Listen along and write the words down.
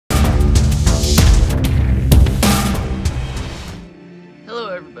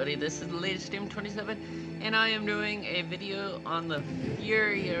everybody, this is the latest Steam 27, and I am doing a video on the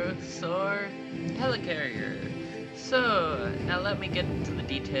Furiosor Hellecarier. So, now let me get into the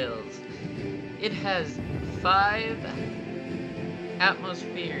details. It has 5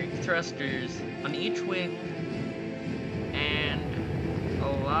 atmospheric thrusters on each wing, and a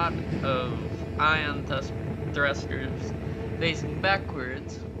lot of ion thrusters facing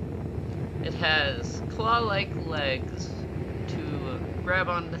backwards. It has claw-like legs to grab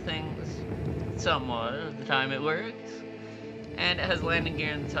onto things somewhat of the time it works, and it has landing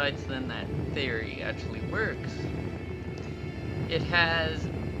gear inside, so then that theory actually works. It has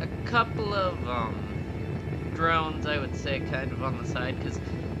a couple of drones, I would say, kind of on the side, because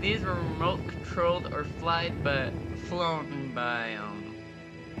these were remote controlled or flown by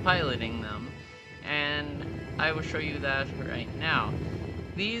piloting them, and I will show you that right now.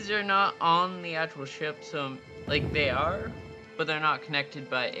 These are not on the actual ship, so, like, they are, but they're not connected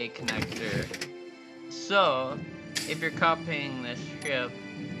by a connector. So, if you're copying this ship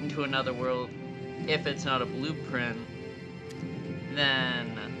into another world, if it's not a blueprint,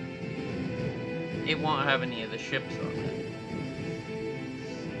 then it won't have any of the ships on it.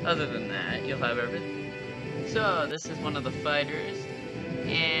 Other than that, you'll have everything. So, this is one of the fighters,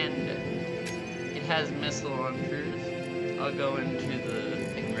 and it has missile launchers. I'll go into the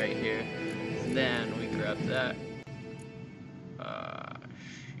thing right here. Then we grab that.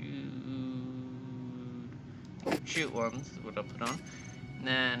 Shoot ones is what I'll put on. And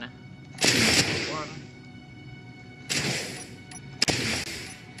then shoot one.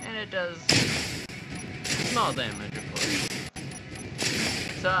 And it does small damage, of course.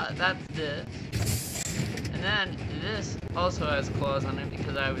 So that's this. And then this also has claws on it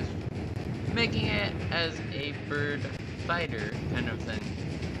because I was making it as a bird fighter kind of thing.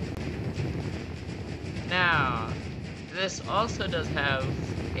 Now, this also does have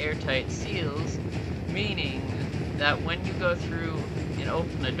airtight seals, meaning that when you go through and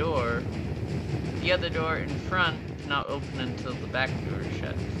open a door, the other door in front cannot open until the back door is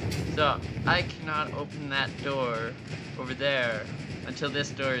shut. So, I cannot open that door over there until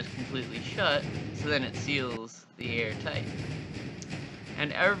this door is completely shut, so then it seals the air tight.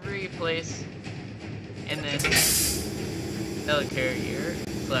 And every place in this Hellecarier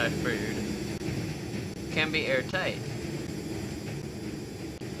 / bird can be airtight.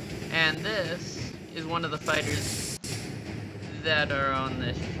 And this is one of the fighters that are on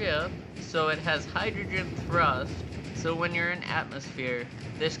this ship, so it has hydrogen thrust, so when you're in atmosphere,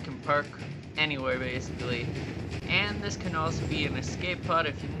 this can park anywhere basically. And this can also be an escape pod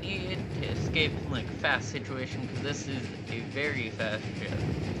if you need to escape from like a fast situation, because this is a very fast ship.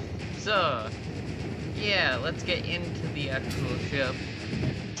 So, yeah, let's get into the actual ship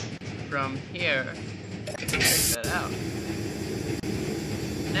from here. Check that out.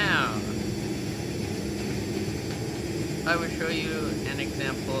 Now, I will show you an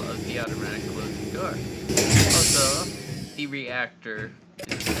example of the automatic closing door. Also, the reactor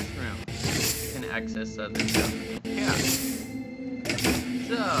is in this room. You can access other stuff from here.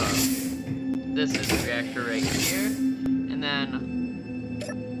 So, this is the reactor right here, and then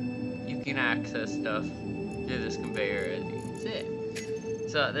you can access stuff through this conveyor, as you can see.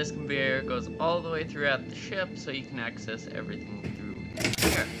 So, this conveyor goes all the way throughout the ship, so you can access everything through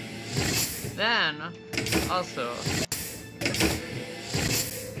here. Then, also,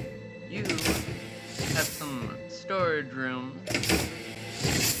 you have some storage rooms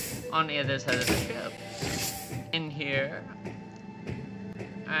on the other side of the ship in here,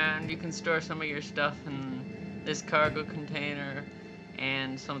 and you can store some of your stuff in this cargo container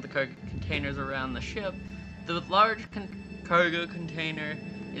and some of the cargo containers around the ship. The large cargo container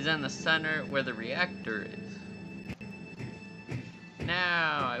is in the center where the reactor is.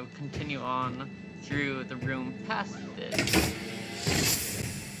 Now I will continue on through the room past this.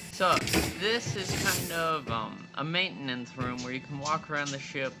 So, this is kind of a maintenance room where you can walk around the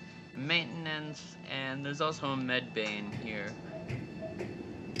ship, maintenance, and there's also a med bay in here.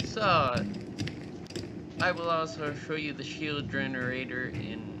 So, I will also show you the shield generator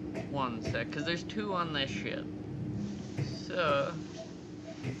in one sec, because there's 2 on this ship. So,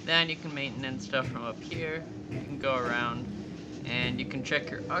 then you can maintenance stuff from up here. You can go around and you can check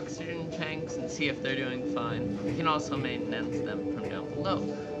your oxygen tanks and see if they're doing fine. You can also maintenance them from down below.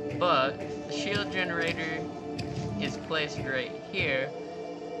 But the shield generator is placed right here.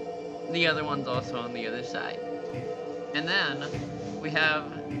 The other one's also on the other side. And then we have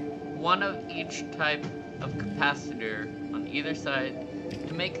one of each type of capacitor on either side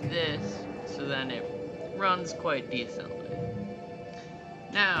to make this so then it runs quite decently.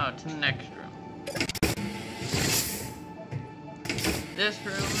 Now to the next room. This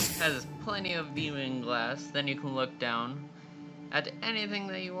room has plenty of viewing glass, then you can look down at anything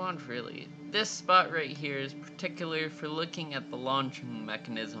that you want, really. This spot right here is particular for looking at the launching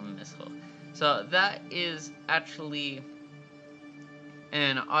mechanism missile. So that is actually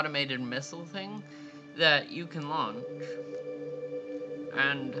an automated missile thing that you can launch.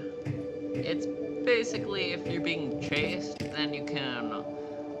 And it's basically, if you're being chased, then you can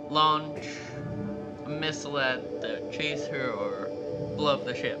launch a missile at the chaser or blow up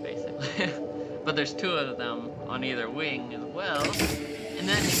the ship, basically. But there's two of them on either wing as well. And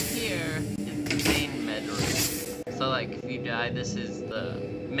then here is the main med room. So like if you die, this is the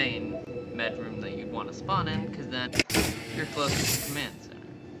main med room that you'd want to spawn in, because then you're close to the command center,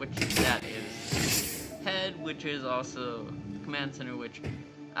 which that is head, which is also the command center, which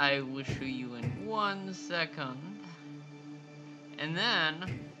I will show you in 1 second. And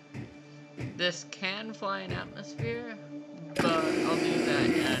then this can fly in atmosphere, but I'll do that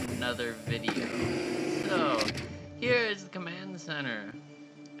in another video. So here is the command center,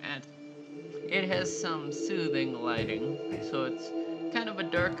 and it has some soothing lighting, so it's kind of a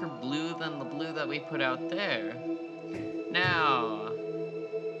darker blue than the blue that we put out there. Now,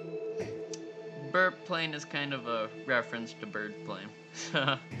 burp plane is kind of a reference to bird plane.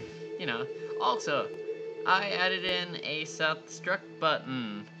 So, you know. Also, I added in a self-destruct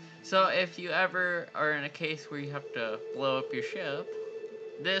button. So if you ever are in a case where you have to blow up your ship,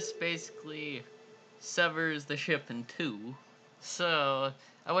 this basically severs the ship in two. So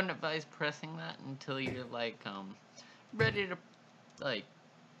I wouldn't advise pressing that until you're like ready to like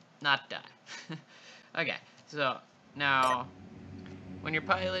not die. Okay, so now when you're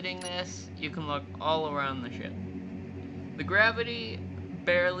piloting this, you can look all around the ship. The gravity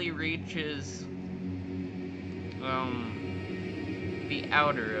barely reaches the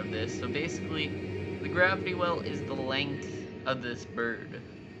outer of this, so basically the gravity well is the length of this bird,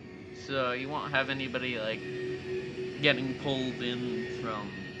 so you won't have anybody like getting pulled in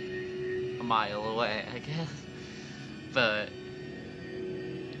from a mile away, I guess. But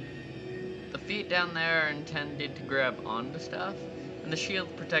the feet down there are intended to grab onto stuff, and the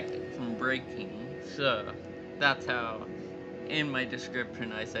shield protect it from breaking, so that's how in my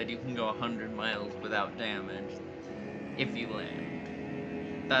description I said you can go 100 miles without damage if you land.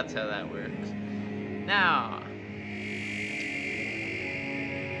 That's how that works. Now,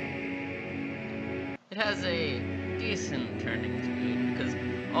 it has a decent turning speed because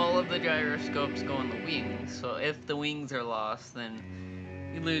all of the gyroscopes go on the wings, so if the wings are lost, then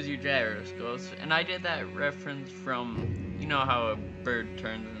you lose your gyroscopes. And I did that reference from, you know how a bird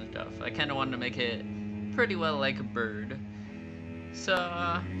turns and stuff. I kind of wanted to make it pretty well like a bird. So,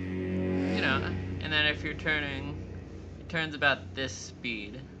 you know, and then if you're turning, it turns about this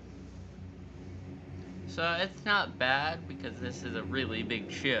speed. So it's not bad because this is a really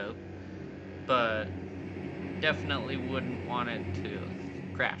big ship, but definitely wouldn't want it to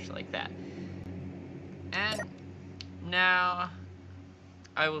crash like that. And now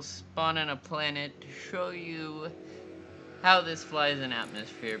I will spawn in a planet to show you how this flies in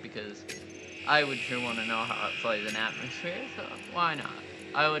atmosphere, because I would sure want to know how it flies in atmosphere, so why not?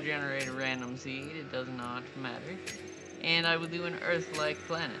 I will generate a random seed, it does not matter, and I will do an Earth-like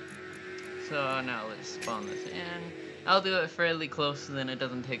planet. So now let's spawn this in. I'll do it fairly close, so then it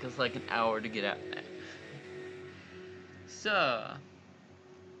doesn't take us like an hour to get out there. So,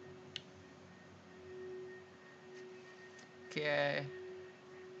 okay,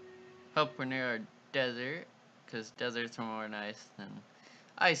 hope we're near our desert, because deserts are more nice than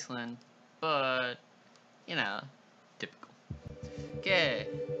Iceland, but, you know, typical. Okay,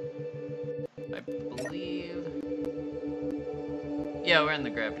 I believe, yeah, we're in the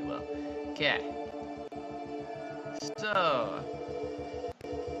gravity well. Okay, so,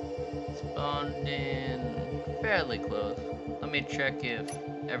 spawned in fairly close. Let me check if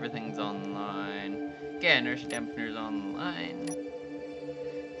everything's online. Okay, inertia dampener's online.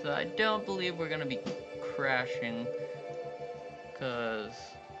 So I don't believe we're gonna be crashing, because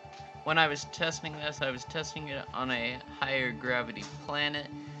when I was testing this, I was testing it on a higher gravity planet,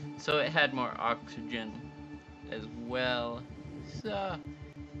 so it had more oxygen as well. So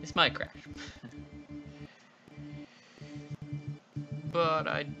this might crash. But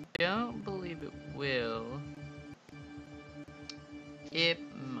I don't believe it will. It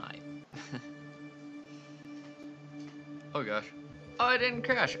might. Oh gosh. Oh, it didn't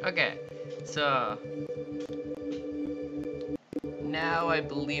crash. Okay. So now I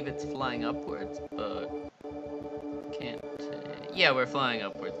believe it's flying upwards, but can't. Yeah, we're flying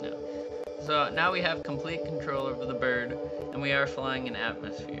upwards now. So now we have complete control over the bird, and we are flying in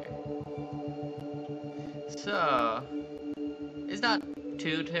atmosphere. So is not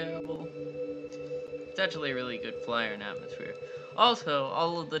too terrible. It's actually a really good flyer in atmosphere. Also,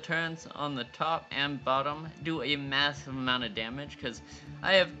 all of the turrets on the top and bottom do a massive amount of damage, because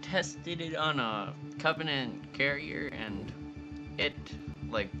I have tested it on a Covenant carrier and it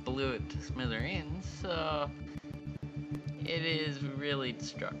like blew it to smithereens, so it is really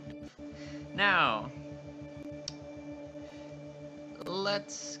destructive. Now,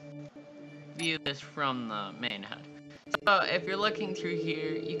 let's view this from the main HUD. So if you're looking through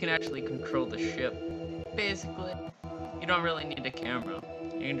here, you can actually control the ship. Basically, you don't really need a camera.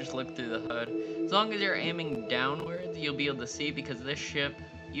 You can just look through the HUD. As long as you're aiming downwards, you'll be able to see, because this ship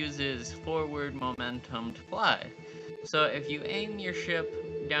uses forward momentum to fly. So if you aim your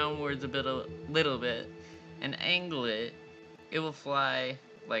ship downwards a little bit and angle it, it will fly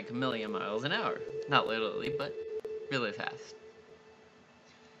like 1,000,000 miles an hour. Not literally, but really fast.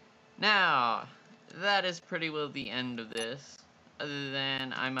 Now, that is pretty well the end of this. Other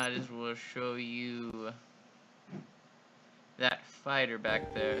than, I might as well show you that fighter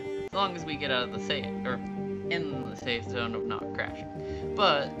back there, as long as we get out of the safe, or in the safe zone of not crashing.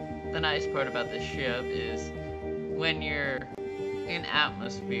 But the nice part about this ship is when you're in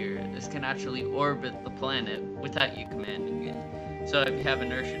atmosphere, this can actually orbit the planet without you commanding it. So if you have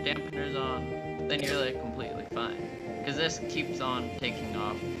inertia dampeners on, then you're like completely fine, because this keeps on taking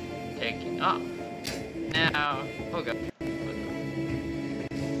off. Now, oh god.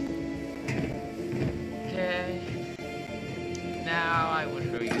 Okay. Now I will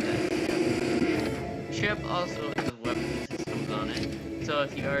show you that ship also has weapon systems on it, so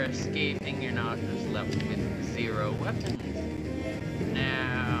if you are escaping, you're not just left with 0 weapons.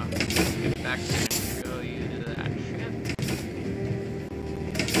 Now, get back here and show you that ship.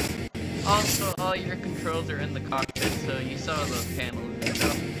 Also, all your controls are in the cockpit, so you saw those panels and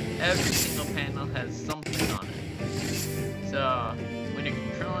stuff. Every single panel has something on it. So, when you're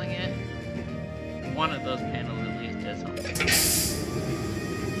controlling it, one of those panels at least has something.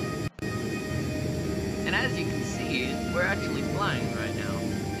 And as you can see, we're actually flying right now,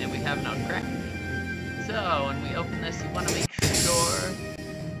 and we have not crashed. So, when we open this, you want to make sure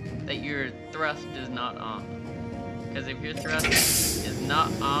that your thrust is not on. Because if your thrust is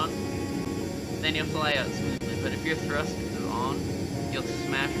not on, then you'll fly out smoothly. But if your thrust is on, you'll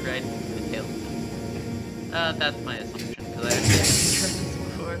smash right into the tail. That's my assumption, because I haven't tried this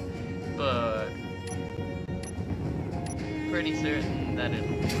before. But pretty certain that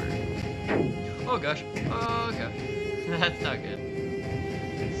it'll work. Oh gosh. Oh gosh. That's not good.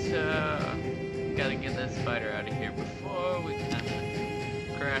 So, gotta get this fighter out of here before we can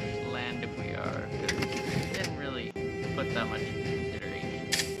crash land if we are. Because didn't really put that much consideration.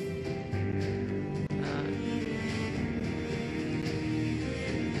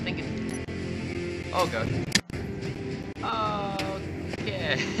 I think it's... Oh gosh.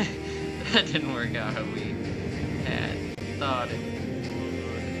 Okay. That didn't work out how we had thought it would.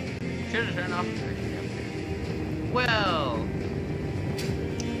 Should have turned off the ship. Well,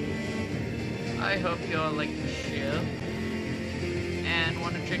 I hope you all like the ship and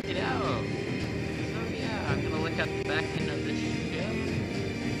want to check it out. So yeah, I'm gonna look at the back end of this ship.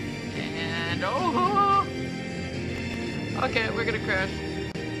 And oh, okay, we're gonna crash.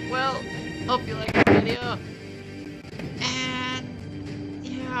 Well, hope you liked the video. And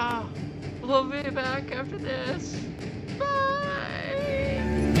yeah, we'll be back after this. Bye.